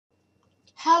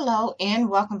Hello and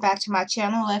welcome back to my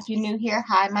channel. If you're new here,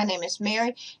 hi, my name is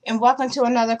Mary and welcome to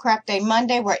another Craft Day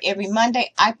Monday, where every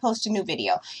Monday I post a new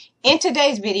video. In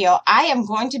today's video, I am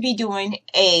going to be doing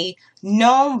a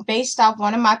gnome based off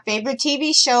one of my favorite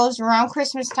TV shows around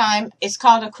Christmas time. It's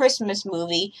called A Christmas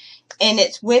Movie, and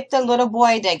it's with the little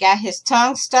boy that got his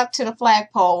tongue stuck to the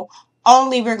flagpole,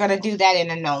 only we're going to do that in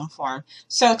a gnome form.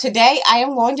 So today I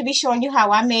am going to be showing you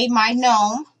how I made my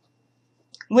gnome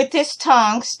with his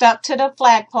tongue stuck to the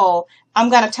flagpole. I'm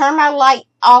going to turn my light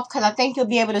off because I think you'll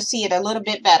be able to see it a little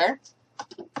bit better.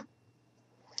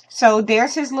 So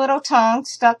there's his little tongue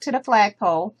stuck to the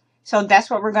flagpole. So that's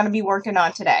what we're going to be working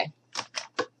on today.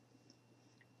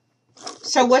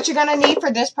 So what you're going to need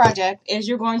for this project is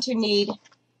you're going to need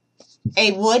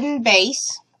a wooden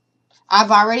base.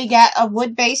 I've already got a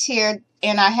wood base here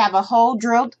and I have a hole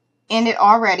drilled in it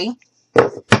already.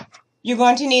 You're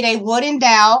going to need a wooden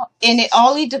dowel, and it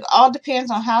all depends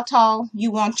on how tall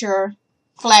you want your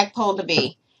flagpole to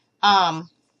be. I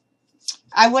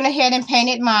went ahead and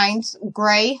painted mine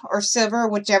gray or silver,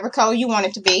 whichever color you want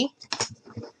it to be.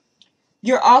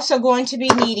 You're also going to be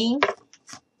needing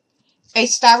a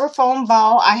styrofoam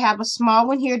ball. I have a small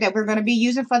one here that we're going to be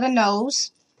using for the nose.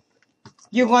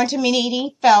 You're going to be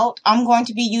needing felt. I'm going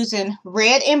to be using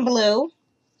red and blue,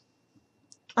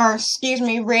 or excuse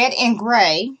me, red and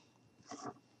gray.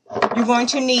 You're going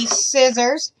to need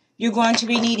scissors. You're going to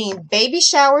be needing baby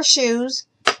shower shoes.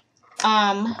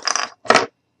 You're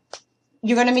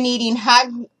going to be needing hot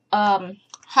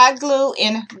glue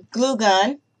and glue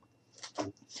gun.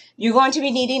 You're going to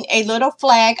be needing a little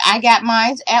flag. I got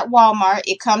mine at Walmart.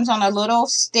 It comes on a little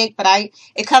stick, but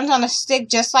it comes on a stick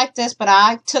just like this, but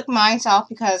I took mine off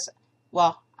because,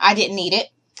 well, I didn't need it.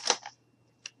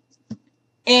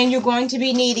 And you're going to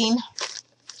be needing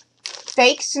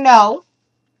fake snow,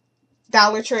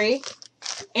 Dollar Tree,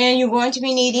 and you're going to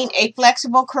be needing a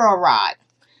flexible curl rod.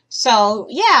 So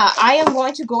yeah, I am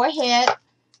going to go ahead.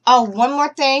 Oh, one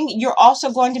more thing, you're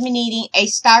also going to be needing a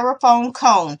styrofoam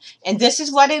cone, and this is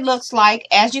what it looks like.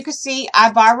 As you can see,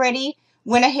 I've already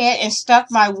went ahead and stuck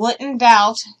my wooden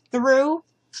dowel through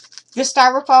the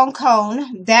styrofoam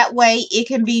cone. That way it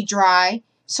can be dry,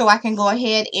 so I can go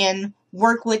ahead and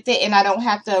work with it, and I don't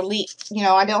have to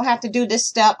I don't have to do this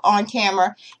step on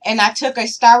camera. And I took a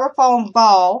styrofoam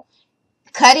ball,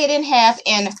 cut it in half,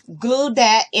 and glued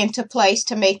that into place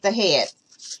to make the head.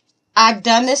 I've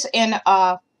done this in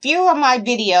a few of my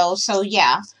videos, so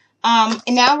yeah. And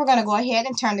now we're going to go ahead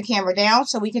and turn the camera down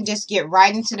so we can just get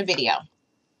right into the video.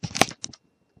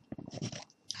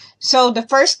 So the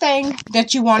first thing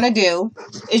that you want to do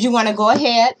is you want to go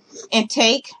ahead and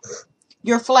take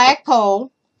your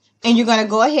flagpole, and you're going to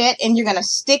go ahead and you're going to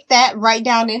stick that right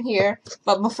down in here.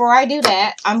 But before I do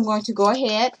that, I'm going to go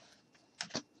ahead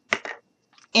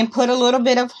and put a little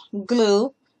bit of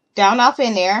glue down off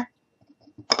in there.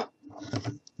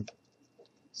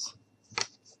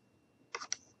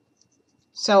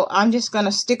 So I'm just going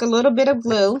to stick a little bit of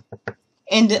glue.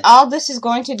 And all this is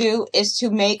going to do is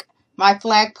to make my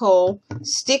flagpole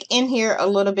stick in here a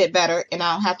little bit better, and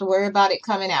I don't have to worry about it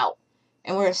coming out.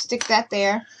 And we're going to stick that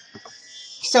there.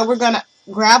 So we're going to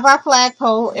grab our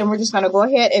flagpole, and we're just going to go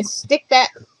ahead and stick that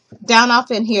down off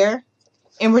in here.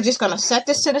 And we're just going to set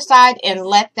this to the side and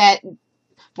let that,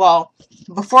 well,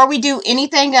 before we do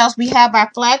anything else, we have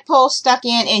our flagpole stuck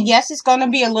in. And yes, it's going to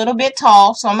be a little bit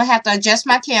tall, so I'm going to have to adjust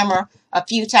my camera a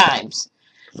few times.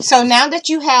 So now that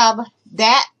you have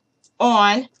that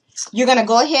on, you're going to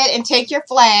go ahead and take your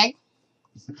flag.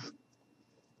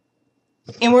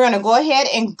 And we're going to go ahead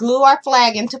and glue our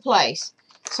flag into place.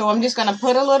 So I'm just going to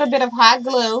put a little bit of hot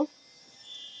glue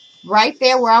right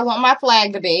there where I want my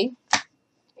flag to be.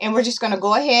 And we're just going to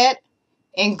go ahead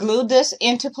and glue this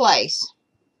into place.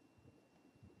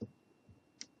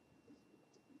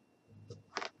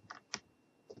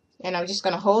 And I'm just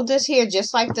going to hold this here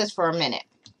just like this for a minute.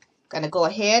 Going to go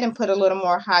ahead and put a little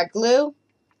more hot glue.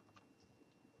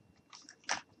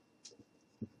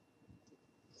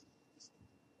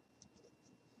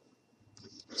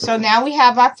 So now we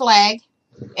have our flag.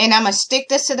 And I'm going to stick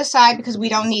this to the side because we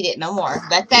don't need it no more.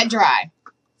 Let that dry.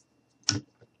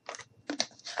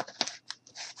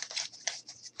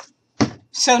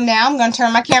 So now I'm going to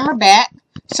turn my camera back.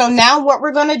 So now what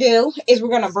we're going to do is we're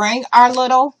going to bring our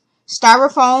little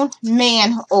styrofoam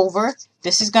man over.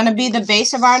 This is going to be the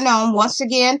base of our gnome. Once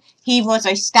again, he was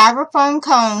a styrofoam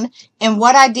cone. And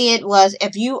what I did was,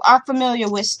 if you are familiar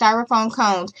with styrofoam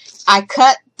cones, I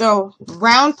cut the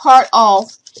round part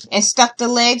off and stuck the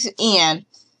legs in.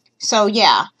 So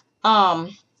yeah,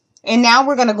 and now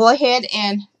we're going to go ahead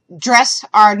and dress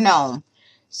our gnome.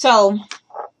 So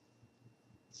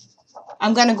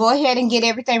I'm going to go ahead and get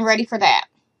everything ready for that.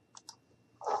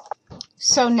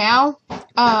 So now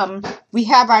we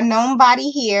have our gnome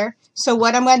body here. So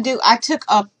what I'm going to do, I took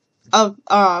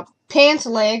a pants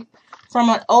leg from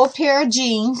an old pair of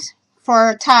jeans for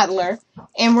a toddler,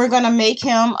 and we're going to make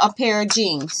him a pair of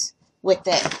jeans with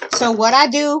it. So what I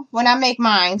do when I make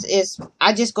mine is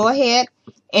I just go ahead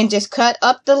and just cut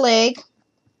up the leg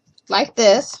like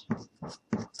this.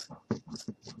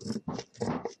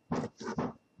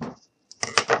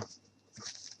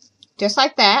 Just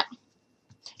like that.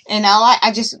 And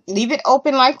I just leave it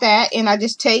open like that, and I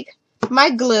just take my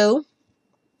glue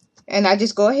and I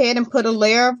just go ahead and put a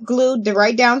layer of glue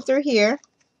right down through here.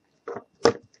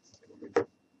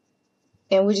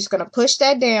 And we're just going to push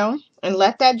that down and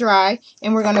let that dry.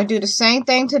 And we're going to do the same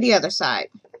thing to the other side.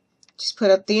 Just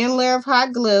put a thin layer of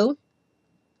hot glue.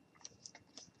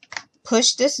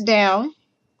 Push this down.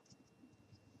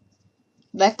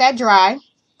 Let that dry.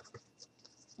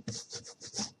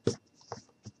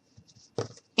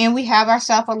 And we have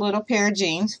ourselves a little pair of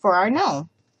jeans for our gnome.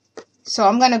 So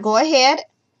I'm going to go ahead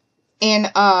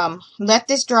and let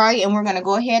this dry, and we're going to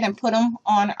go ahead and put them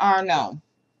on our gnome.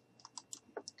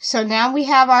 So now we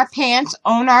have our pants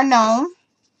on our gnome.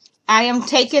 I am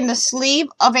taking the sleeve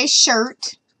of a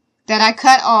shirt that I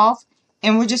cut off,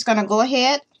 and we're just going to go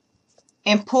ahead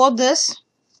and pull this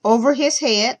over his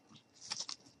head.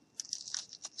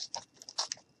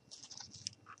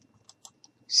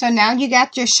 So now you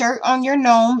got your shirt on your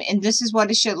gnome, and this is what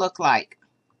it should look like.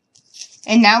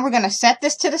 And now we're going to set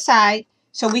this to the side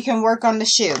so we can work on the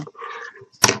shoe.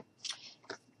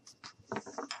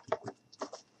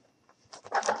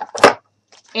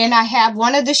 And I have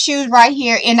one of the shoes right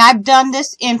here, and I've done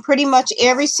this in pretty much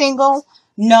every single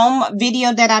gnome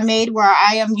video that I made where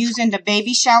I am using the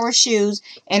baby shower shoes.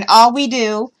 And all we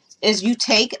do is you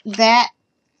take that,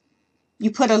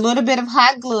 you put a little bit of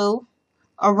hot glue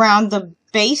around the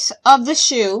base of the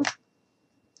shoe.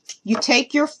 You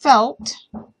take your felt.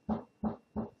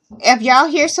 If y'all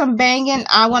hear some banging,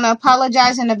 I want to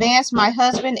apologize in advance. My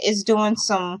husband is doing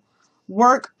some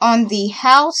work on the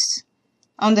house,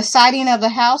 on the siding of the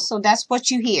house, so that's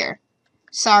what you hear.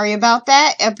 Sorry about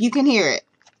that if you can hear it.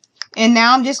 And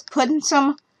now I'm just putting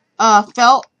some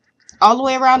felt all the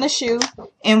way around the shoe.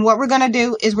 And what we're going to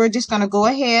do is we're just going to go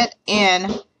ahead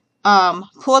and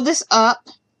pull this up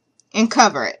and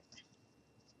cover it.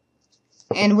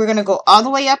 And we're going to go all the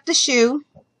way up the shoe.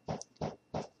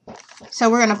 So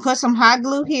we're going to put some hot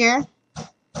glue here.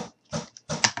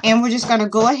 And we're just going to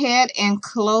go ahead and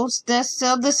close this,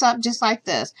 seal this up just like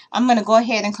this. I'm going to go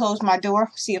ahead and close my door,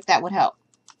 see if that would help.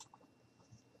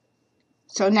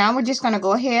 So now we're just going to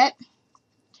go ahead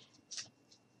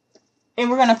and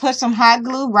we're going to put some hot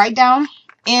glue right down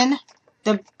in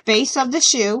the base of the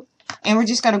shoe. And we're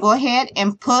just going to go ahead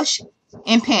and push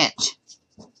and pinch.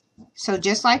 So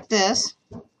just like this.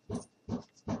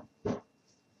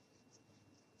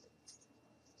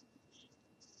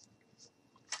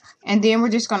 And then we're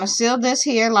just going to seal this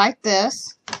here like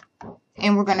this.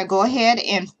 And we're going to go ahead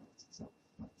and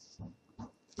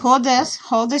pull this,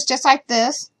 hold this just like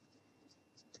this.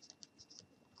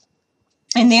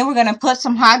 And then we're going to put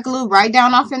some hot glue right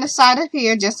down off in the side of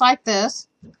here just like this.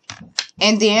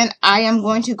 And then I am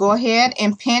going to go ahead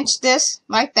and pinch this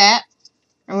like that.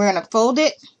 And we're going to fold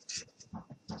it.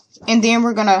 And then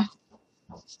we're going to...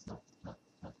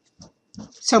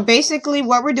 So basically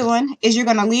what we're doing is you're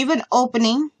going to leave an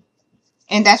opening.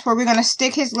 And that's where we're going to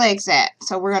stick his legs at.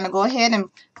 So we're going to go ahead and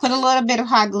put a little bit of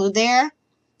hot glue there.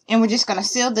 And we're just going to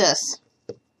seal this.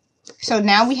 So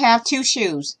now we have two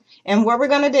shoes. And what we're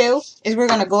going to do is we're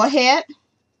going to go ahead.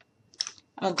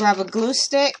 I'm going to grab a glue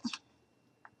stick.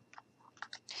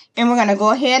 And we're going to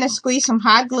go ahead and squeeze some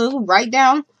hot glue right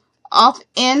down off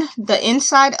in the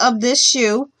inside of this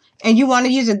shoe. And you want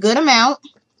to use a good amount.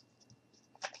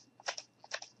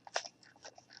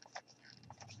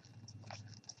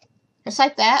 Just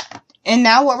like that. And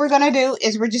now what we're going to do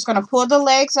is we're just going to pull the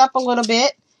legs up a little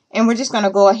bit. And we're just going to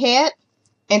go ahead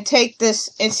and take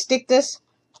this and stick this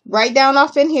right down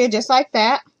off in here just like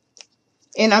that.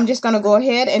 And I'm just going to go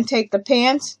ahead and take the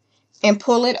pants and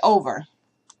pull it over.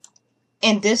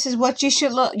 And this is what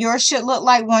yours should look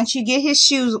like once you get his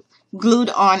shoes glued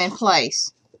on in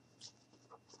place.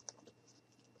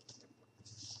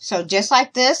 So just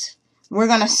like this, we're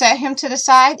going to set him to the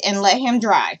side and let him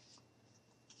dry.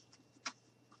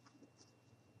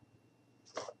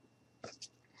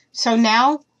 So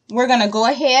now we're going to go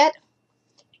ahead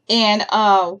and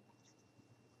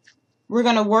we're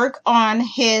going to work on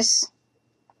his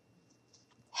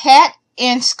hat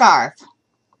and scarf.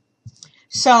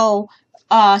 So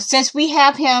since we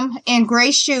have him in gray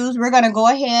shoes, we're going to go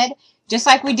ahead just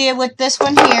like we did with this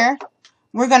one here,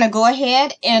 we're going to go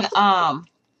ahead and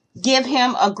give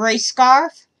him a gray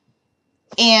scarf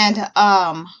and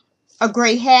a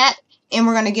gray hat, and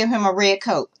we're going to give him a red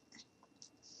coat.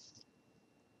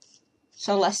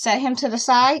 So let's set him to the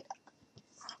side.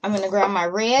 I'm going to grab my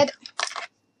red.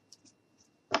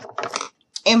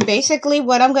 And basically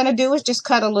what I'm going to do is just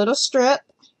cut a little strip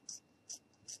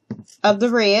of the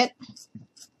red.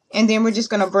 And then we're just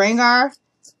going to bring our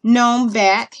gnome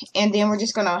back. And then we're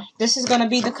just going to, this is going to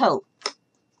be the coat.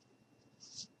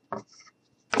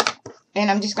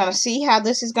 And I'm just going to see how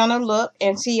this is going to look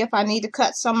and see if I need to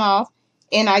cut some off.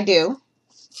 And I do.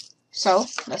 So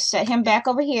let's set him back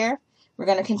over here. We're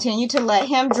going to continue to let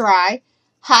him dry.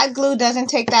 Hot glue doesn't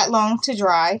take that long to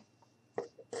dry.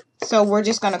 So we're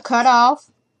just going to cut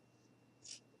off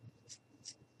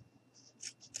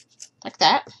like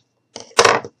that.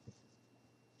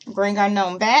 Bring our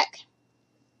gnome back.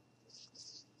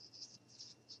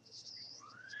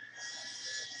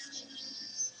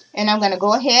 And I'm going to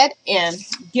go ahead and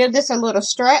give this a little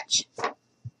stretch.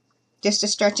 Just to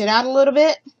stretch it out a little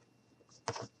bit.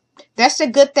 That's the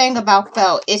good thing about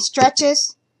felt. It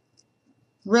stretches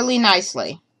really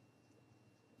nicely.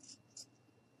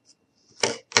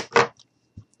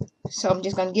 So I'm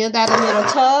just going to give that a little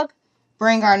tug.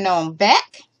 Bring our gnome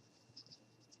back.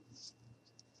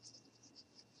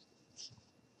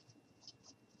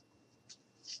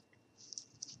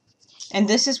 And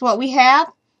this is what we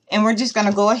have. And we're just going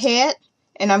to go ahead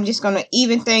and I'm just going to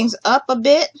even things up a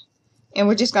bit. And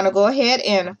we're just going to go ahead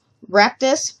and wrap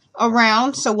this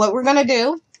around. So what we're going to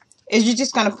do is you're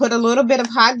just going to put a little bit of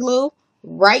hot glue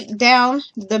right down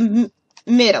the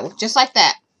middle. Just like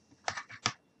that.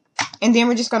 And then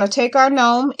we're just going to take our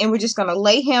gnome and we're just going to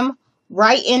lay him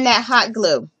right in that hot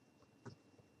glue.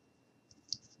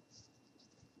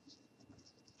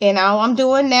 And all I'm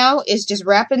doing now is just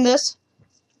wrapping this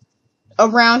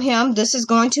around him. This is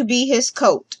going to be his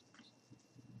coat.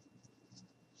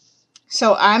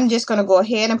 So I'm just going to go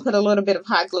ahead and put a little bit of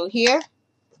hot glue here.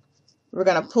 We're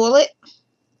going to pull it.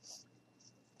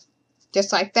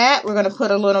 Just like that. We're going to put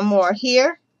a little more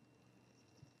here.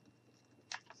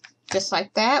 Just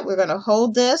like that. We're going to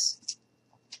hold this.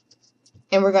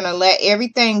 And we're going to let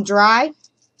everything dry.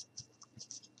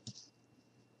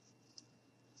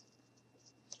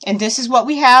 And this is what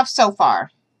we have so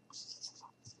far.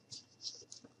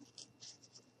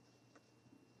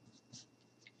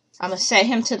 I'm going to set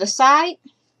him to the side.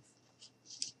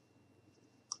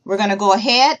 We're going to go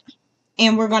ahead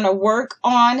and we're going to work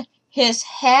on his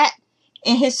hat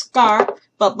and his scarf.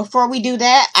 But before we do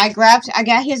that, I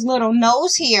got his little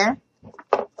nose here.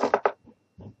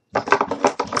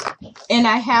 And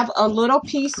I have a little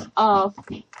piece of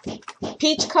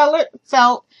peach colored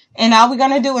felt. And all we're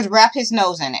going to do is wrap his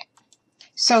nose in it.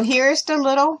 So here's the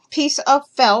little piece of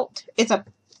felt. It's a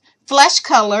flesh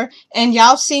color. And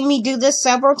y'all see me do this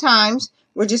several times.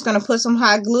 We're just going to put some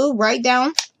hot glue right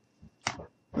down.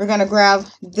 We're going to grab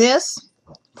this.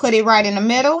 Put it right in the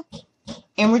middle.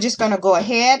 And we're just going to go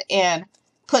ahead and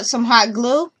put some hot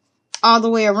glue all the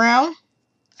way around.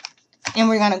 And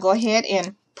we're going to go ahead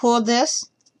and pull this.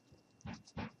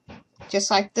 Just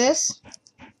like this.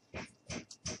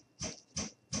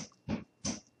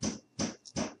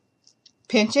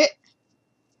 Pinch it.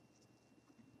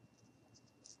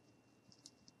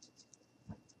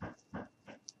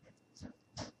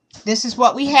 This is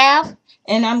what we have.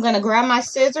 And I'm going to grab my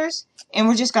scissors. And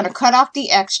we're just going to cut off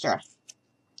the extra.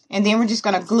 And then we're just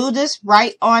going to glue this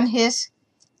right on his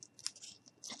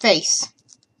face.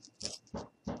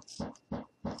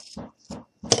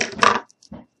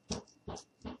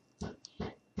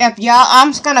 If y'all,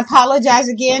 I'm just going to apologize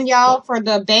again, y'all, for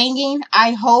the banging.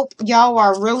 I hope y'all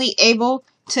are really able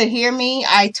to hear me.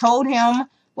 I told him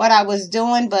what I was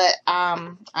doing, but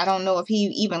I don't know if he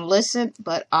even listened,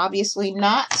 but obviously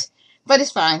not. But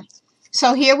it's fine.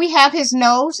 So here we have his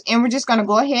nose, and we're just going to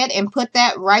go ahead and put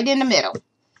that right in the middle.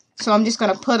 So I'm just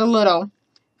going to put a little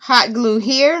hot glue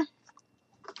here.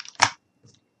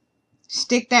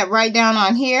 Stick that right down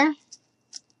on here.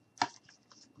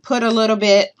 Put a little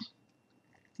bit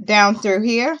down through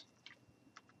here.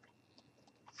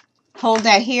 Hold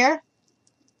that here.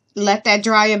 Let that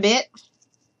dry a bit.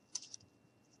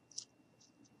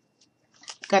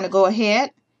 Gonna go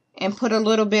ahead and put a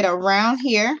little bit around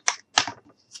here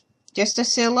just to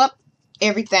seal up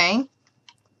everything.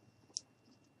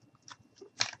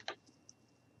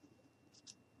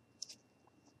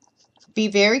 Be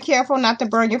very careful not to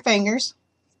burn your fingers.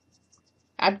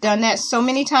 I've done that so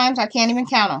many times I can't even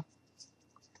count them.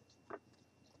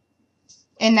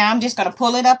 And now I'm just going to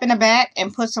pull it up in the back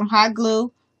and put some hot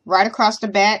glue right across the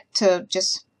back to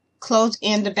just close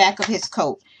in the back of his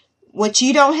coat. Which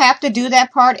you don't have to do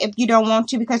that part if you don't want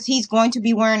to, because he's going to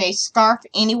be wearing a scarf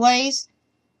anyways.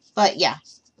 But yeah.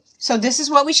 So this is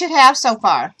what we should have so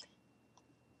far.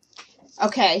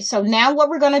 Okay, so now what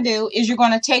we're going to do is you're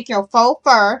going to take your faux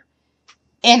fur.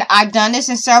 And I've done this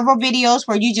in several videos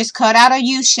where you just cut out a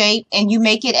U shape and you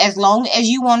make it as long as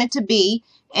you want it to be.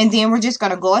 And then we're just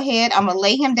going to go ahead. I'm going to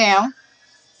lay him down.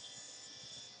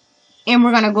 And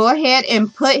we're going to go ahead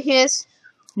and put his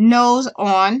nose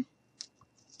on.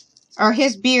 Or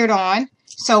his beard on.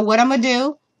 So what I'm going to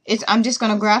do is I'm just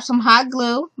going to grab some hot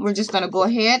glue. We're just going to go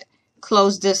ahead,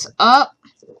 close this up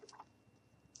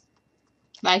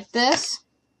like this.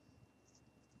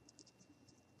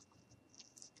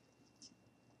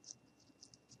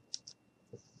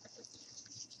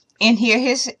 And here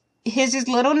his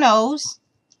little nose.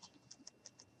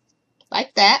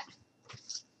 Like that.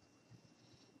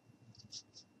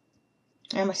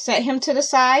 I'm going to set him to the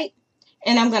side.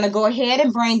 And I'm going to go ahead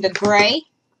and bring the gray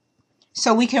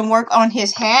so we can work on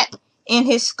his hat and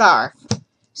his scarf.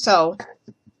 So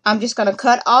I'm just going to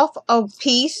cut off a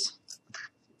piece.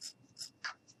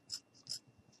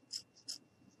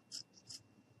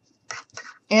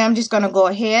 And I'm just going to go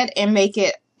ahead and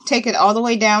take it all the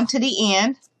way down to the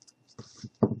end.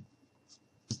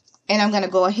 And I'm going to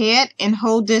go ahead and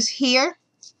hold this here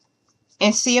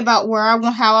and see about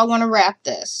how I want to wrap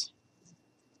this.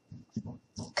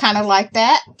 Kind of like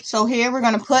that. So here we're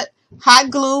going to put hot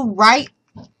glue right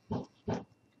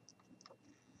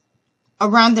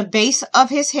around the base of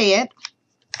his head.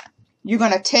 You're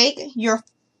going to take your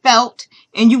felt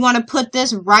and you want to put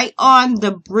this right on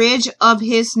the bridge of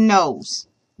his nose.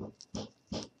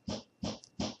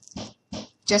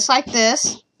 Just like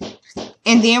this.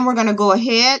 And then we're going to go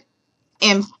ahead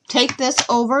and take this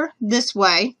over this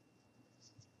way.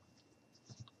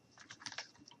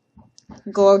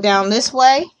 Go down this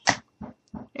way.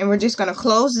 And we're just going to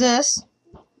close this.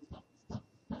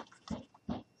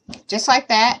 Just like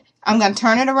that. I'm going to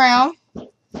turn it around.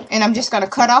 And I'm just going to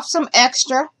cut off some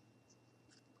extra.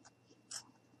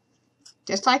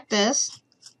 Just like this.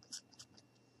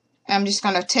 I'm just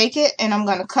going to take it and I'm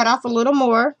going to cut off a little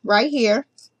more right here.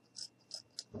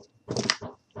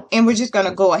 And we're just going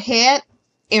to go ahead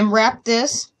and wrap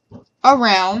this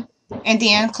around and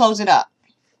then close it up.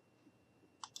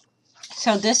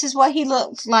 So this is what he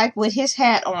looks like with his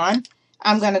hat on.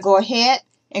 I'm going to go ahead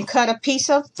and cut a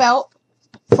piece of felt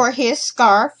for his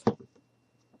scarf.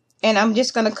 And I'm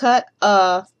just going to cut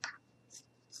a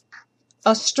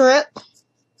strip.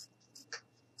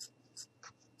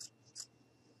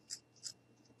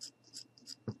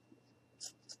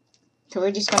 So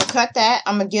we're just going to cut that.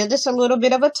 I'm going to give this a little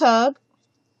bit of a tug.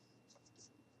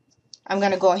 I'm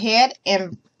going to go ahead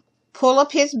and pull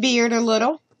up his beard a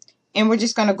little. And we're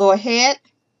just going to go ahead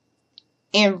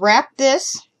and wrap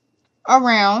this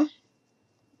around.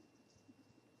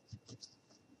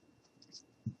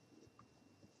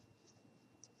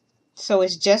 So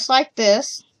it's just like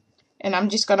this. And I'm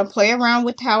just going to play around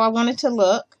with how I want it to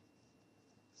look.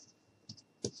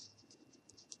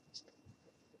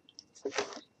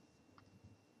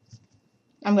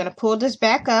 I'm going to pull this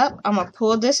back up. I'm going to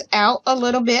pull this out a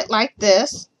little bit like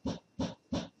this.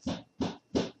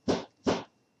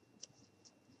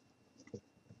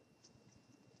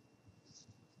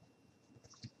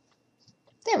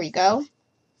 There we go.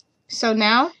 So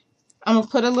now I'm going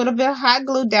to put a little bit of hot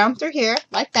glue down through here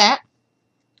like that.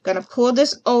 Going to pull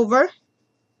this over.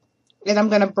 And I'm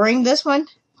going to bring this one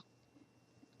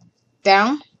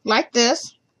down like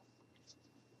this.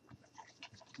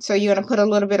 So you're going to put a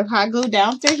little bit of hot glue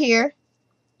down through here.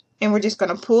 And we're just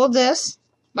going to pull this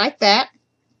like that.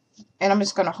 And I'm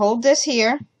just going to hold this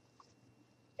here.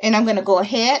 And I'm going to go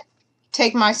ahead,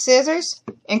 take my scissors,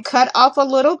 and cut off a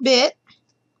little bit.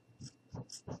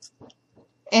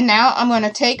 And now I'm going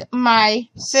to take my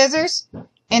scissors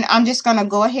and I'm just going to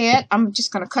go ahead. I'm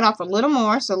just going to cut off a little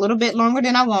more. So a little bit longer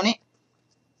than I want it.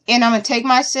 And I'm going to take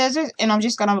my scissors and I'm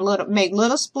just going to make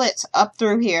little splits up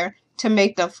through here to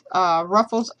make the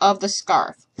ruffles of the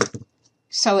scarf.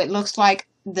 So it looks like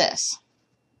this.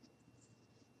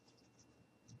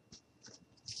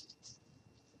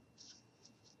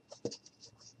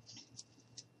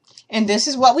 And this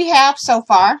is what we have so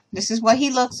far. This is what he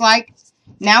looks like.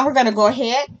 Now we're going to go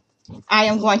ahead. I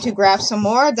am going to grab some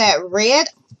more of that red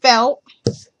felt.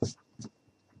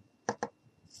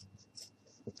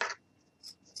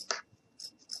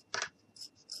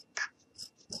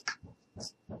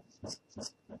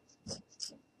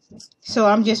 So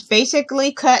I'm just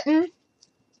basically cutting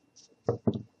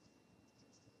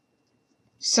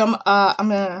some, I'm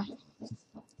going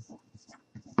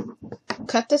to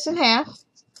cut this in half.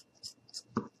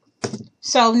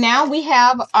 So now we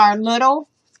have our little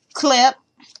clip,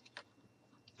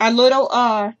 our little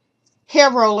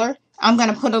hair roller. I'm going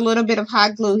to put a little bit of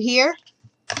hot glue here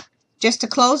just to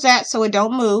close that so it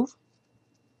don't move.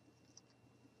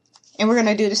 And we're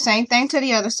going to do the same thing to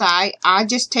the other side. I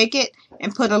just take it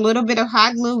and put a little bit of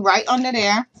hot glue right under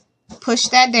there. Push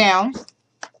that down.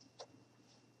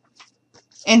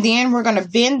 And then we're going to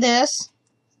bend this.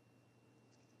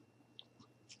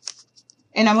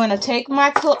 And I'm going to take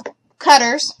my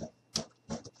cutters.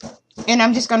 And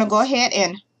I'm just going to go ahead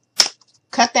and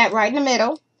cut that right in the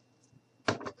middle.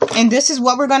 And this is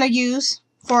what we're going to use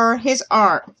for his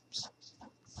arm.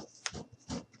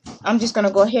 I'm just going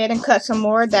to go ahead and cut some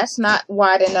more. That's not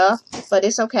wide enough, but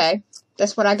it's okay.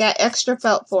 That's what I got extra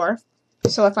felt for.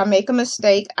 So if I make a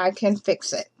mistake, I can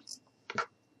fix it.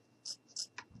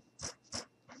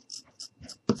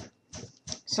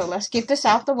 So let's get this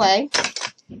out the way.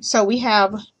 So we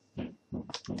have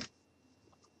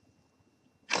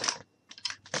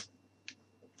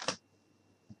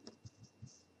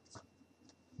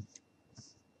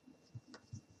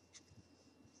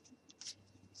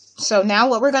So now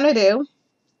what we're going to do,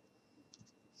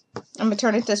 I'm going to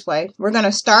turn it this way. We're going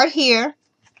to start here,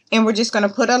 and we're just going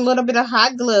to put a little bit of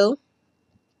hot glue,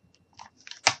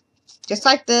 just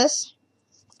like this.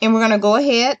 And we're going to go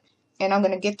ahead, and I'm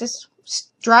going to get this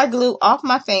dry glue off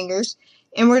my fingers,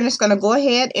 and we're just going to go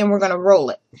ahead and we're going to roll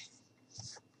it.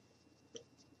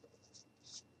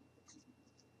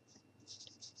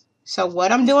 So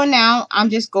what I'm doing now, I'm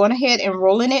just going ahead and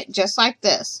rolling it just like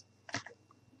this.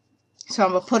 So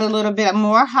I'm going to put a little bit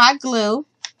more hot glue,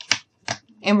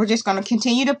 and we're just going to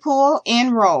continue to pull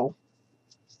and roll.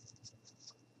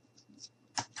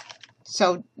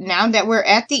 So now that we're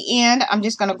at the end, I'm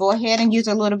just going to go ahead and use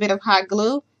a little bit of hot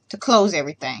glue to close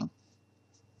everything.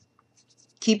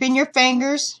 Keeping your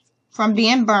fingers from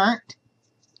being burnt.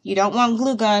 You don't want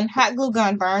hot glue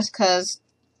gun burns, because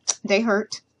they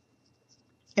hurt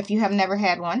if you have never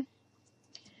had one.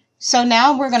 So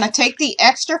now we're going to take the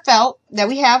extra felt that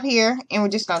we have here, and we're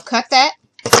just going to cut that,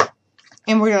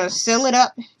 and we're going to seal it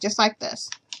up just like this.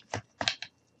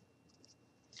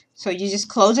 So you're just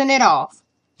closing it off.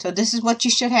 So this is what you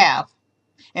should have.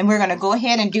 And we're going to go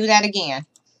ahead and do that again.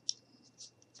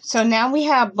 So now we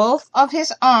have both of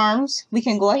his arms. We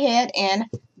can go ahead and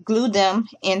glue them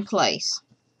in place.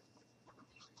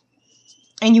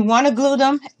 And you want to glue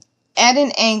them at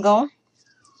an angle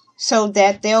so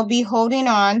that they'll be holding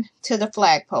on to the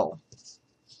flagpole.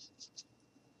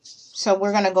 So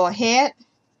we're going to go ahead,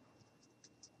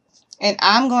 and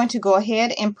I'm going to go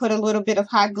ahead and put a little bit of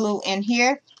hot glue in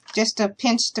here just to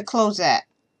pinch to close that.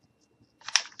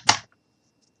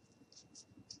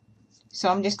 So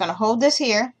I'm just going to hold this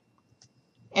here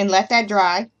and let that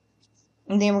dry.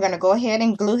 And then we're going to go ahead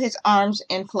and glue his arms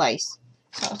in place.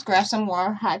 So let's grab some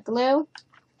more hot glue.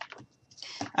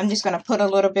 I'm just going to put a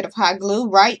little bit of hot glue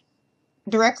right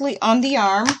directly on the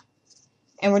arm.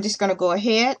 And we're just going to go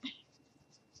ahead,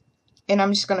 and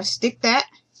I'm just going to stick that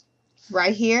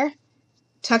right here.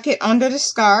 Tuck it under the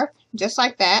scarf, just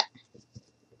like that.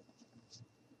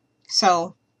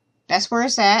 So that's where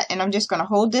it's at. And I'm just going to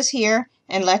hold this here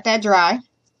and let that dry.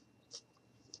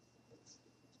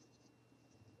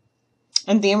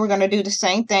 And then we're going to do the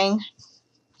same thing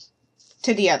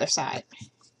to the other side.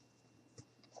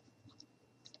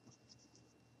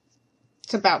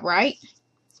 It's about right.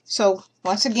 So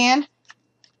once again,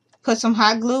 put some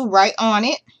hot glue right on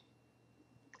it.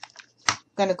 I'm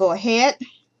going to go ahead,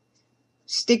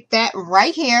 stick that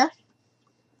right here.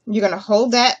 You're going to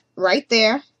hold that right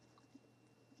there.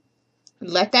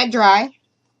 Let that dry.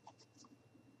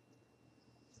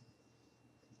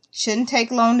 Shouldn't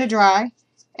take long to dry.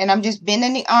 And I'm just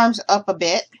bending the arms up a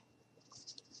bit.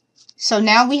 So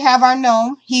now we have our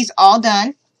gnome. He's all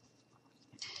done.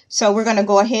 So we're going to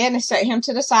go ahead and set him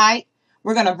to the side.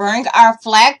 We're going to bring our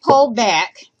flagpole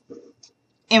back.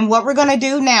 And what we're going to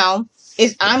do now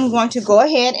is I'm going to go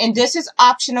ahead, and this is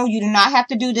optional. You do not have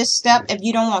to do this step if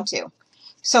you don't want to.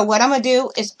 So what I'm going to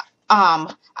do is,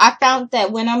 I found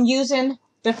that when I'm using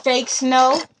the fake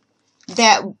snow,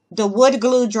 that the wood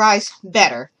glue dries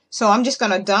better. So I'm just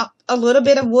going to dump a little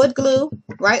bit of wood glue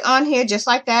right on here, just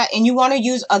like that. And you want to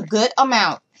use a good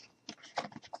amount.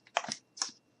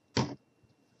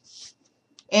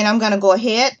 And I'm going to go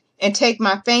ahead and take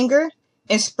my finger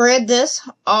and spread this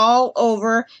all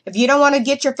over. If you don't want to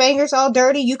get your fingers all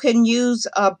dirty, you can use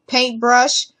a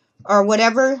paintbrush or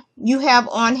whatever you have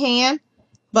on hand.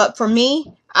 But for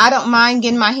me, I don't mind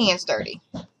getting my hands dirty.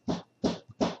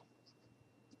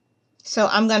 So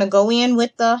I'm going to go in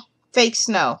with the fake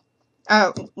snow,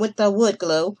 with the wood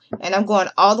glue, and I'm going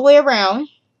all the way around.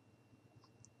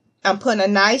 I'm putting a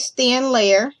nice thin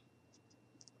layer.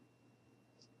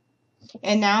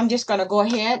 And now I'm just going to go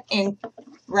ahead and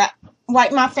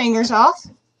wipe my fingers off.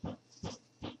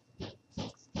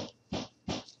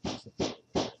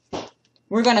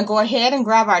 We're going to go ahead and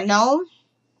grab our gnome.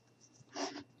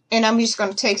 And I'm just going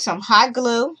to take some hot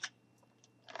glue.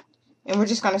 And we're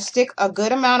just going to stick a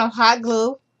good amount of hot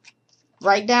glue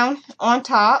right down on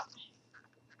top,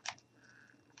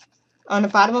 on the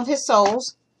bottom of his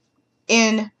soles.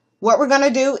 And what we're going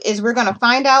to do is we're going to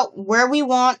find out where we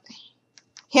want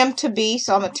him to be.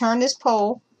 So I'm going to turn this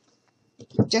pole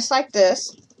just like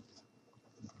this.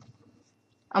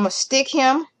 I'm going to stick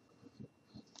him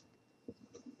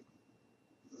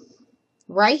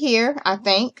right here, I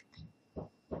think.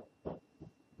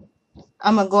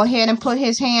 I'm going to go ahead and put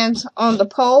his hands on the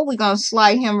pole. We're going to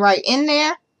slide him right in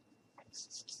there.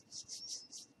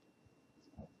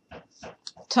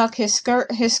 Tuck his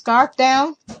scarf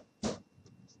down.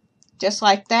 Just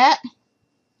like that.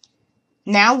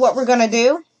 Now what we're going to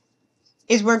do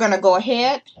is we're going to go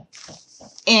ahead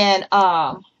and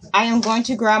I am going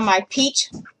to grab my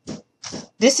peach.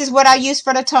 This is what I use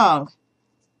for the tongue.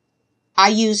 I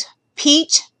use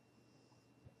peach,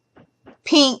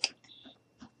 pink,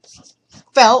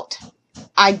 felt.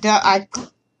 I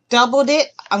doubled it.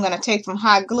 I'm going to take some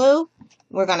hot glue.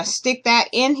 We're going to stick that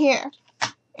in here.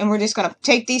 And we're just going to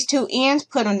take these two ends,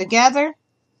 put them together.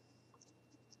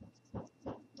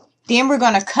 Then we're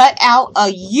going to cut out a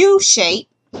U shape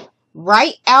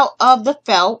right out of the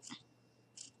felt.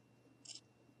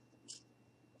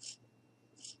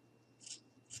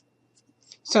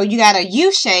 So you got a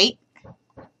U shape,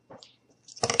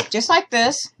 just like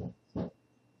this.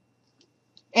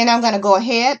 And I'm going to go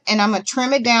ahead and I'm going to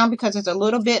trim it down because it's a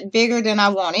little bit bigger than I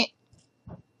want it.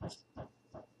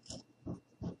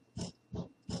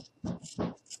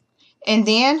 And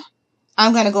then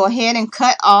I'm going to go ahead and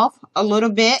cut off a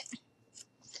little bit.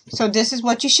 So this is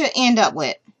what you should end up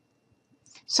with.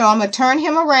 So I'm going to turn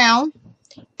him around.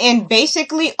 And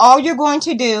basically all you're going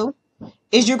to do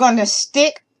is you're going to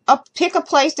pick a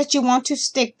place that you want to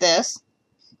stick this.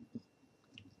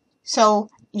 So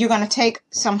you're going to take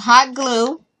some hot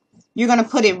glue. You're going to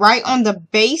put it right on the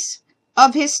base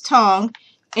of his tongue.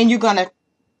 And you're going to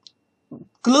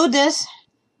glue this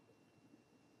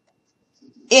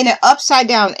in an upside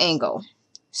down angle.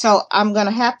 So I'm going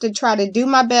to have to try to do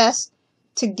my best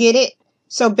to get it.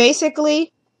 So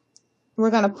basically,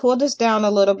 we're going to pull this down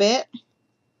a little bit.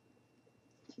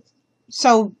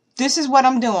 So this is what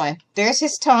I'm doing. There's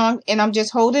his tongue, and I'm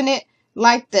just holding it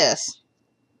like this.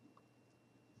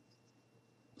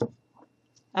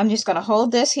 I'm just going to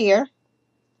hold this here.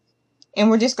 And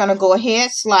we're just going to go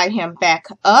ahead, slide him back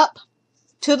up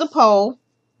to the pole.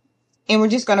 And we're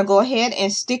just going to go ahead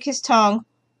and stick his tongue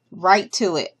right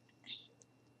to it.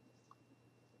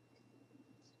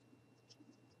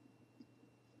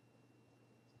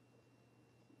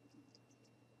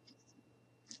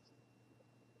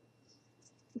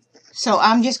 So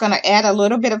I'm just going to add a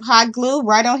little bit of hot glue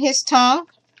right on his tongue.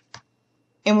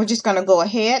 And we're just going to go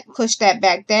ahead, push that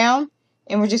back down.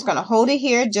 And we're just going to hold it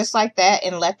here just like that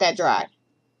and let that dry.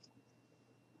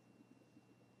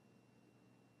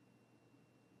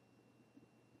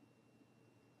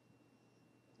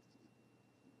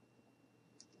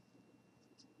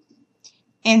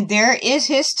 And there is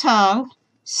his tongue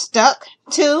stuck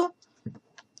to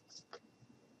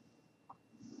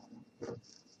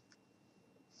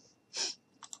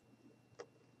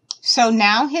So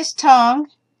now his tongue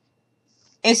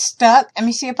is stuck. Let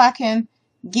me see if I can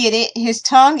get it. His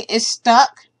tongue is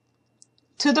stuck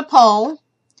to the pole.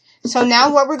 So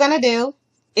now what we're going to do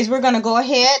is we're going to go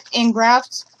ahead and grab,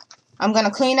 I'm going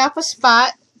to clean up a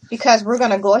spot because we're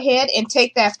going to go ahead and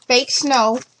take that fake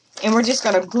snow and we're just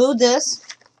going to glue this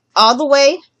all the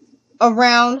way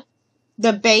around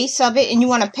the base of it. And you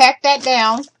want to pack that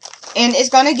down. And it's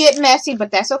going to get messy,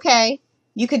 but that's okay.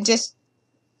 You could just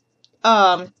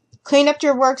clean up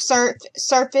your work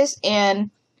surface and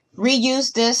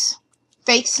reuse this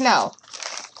fake snow.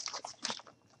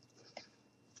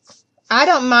 I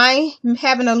don't mind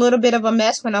having a little bit of a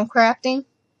mess when I'm crafting.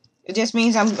 It just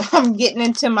means I'm getting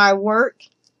into my work.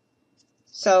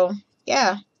 So,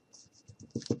 yeah.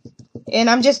 And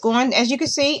I'm just going, as you can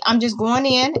see, I'm just going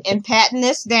in and patting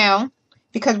this down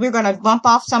because we're going to bump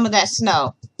off some of that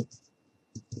snow.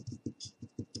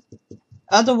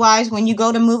 Otherwise, when you go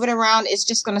to move it around, it's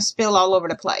just going to spill all over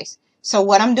the place. So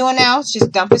what I'm doing now is just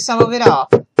dumping some of it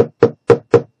off.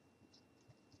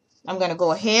 I'm going to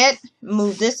go ahead,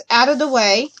 move this out of the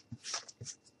way.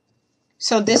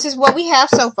 So this is what we have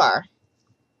so far.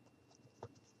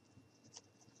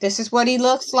 This is what he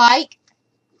looks like.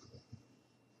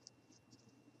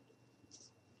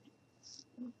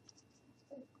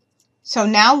 So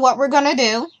now what we're going to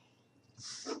do,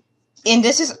 and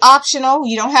this is optional,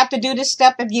 you don't have to do this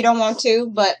step if you don't want to,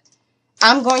 but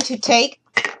I'm going to take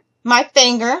my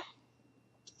finger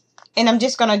and I'm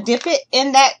just going to dip it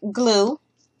in that glue,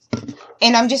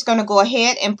 and I'm just going to go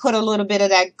ahead and put a little bit of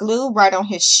that glue right on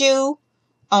his shoe,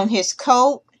 on his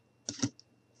coat.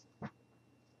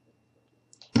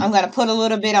 I'm going to put a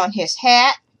little bit on his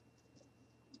hat,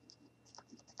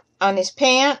 on his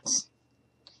pants,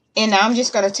 and I'm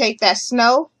just going to take that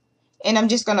snow and I'm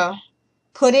just going to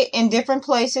put it in different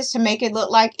places to make it look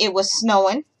like it was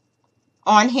snowing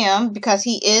on him because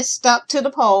he is stuck to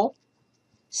the pole.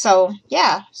 So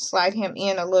yeah, slide him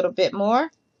in a little bit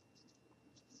more.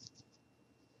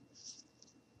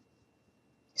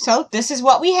 So this is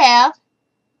what we have.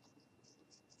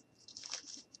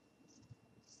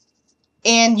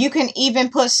 And you can even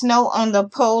put snow on the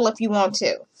pole if you want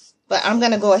to. But I'm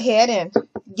going to go ahead and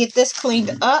get this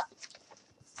cleaned up.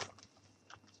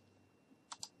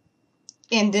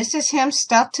 And this is him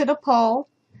stuck to the pole.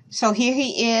 So here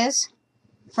he is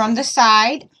from the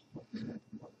side,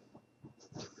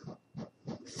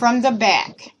 from the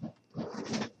back.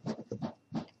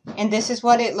 And this is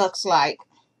what it looks like.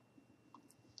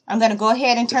 I'm going to go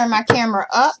ahead and turn my camera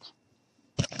up.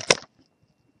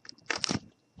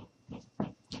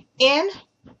 And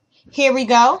here we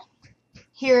go.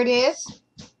 Here it is.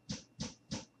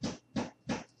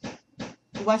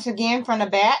 Once again from the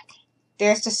back.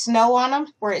 There's the snow on them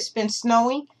where it's been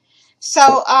snowing.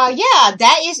 So, yeah,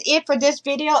 that is it for this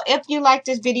video. If you like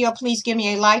this video, please give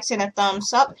me a like and a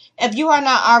thumbs up. If you are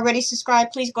not already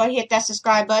subscribed, please go ahead and hit that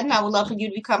subscribe button. I would love for you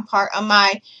to become part of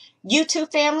my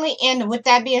YouTube family. And with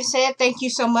that being said, thank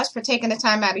you so much for taking the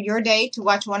time out of your day to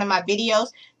watch one of my videos.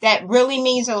 That really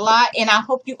means a lot. And I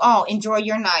hope you all enjoy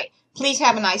your night. Please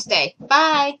have a nice day.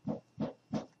 Bye.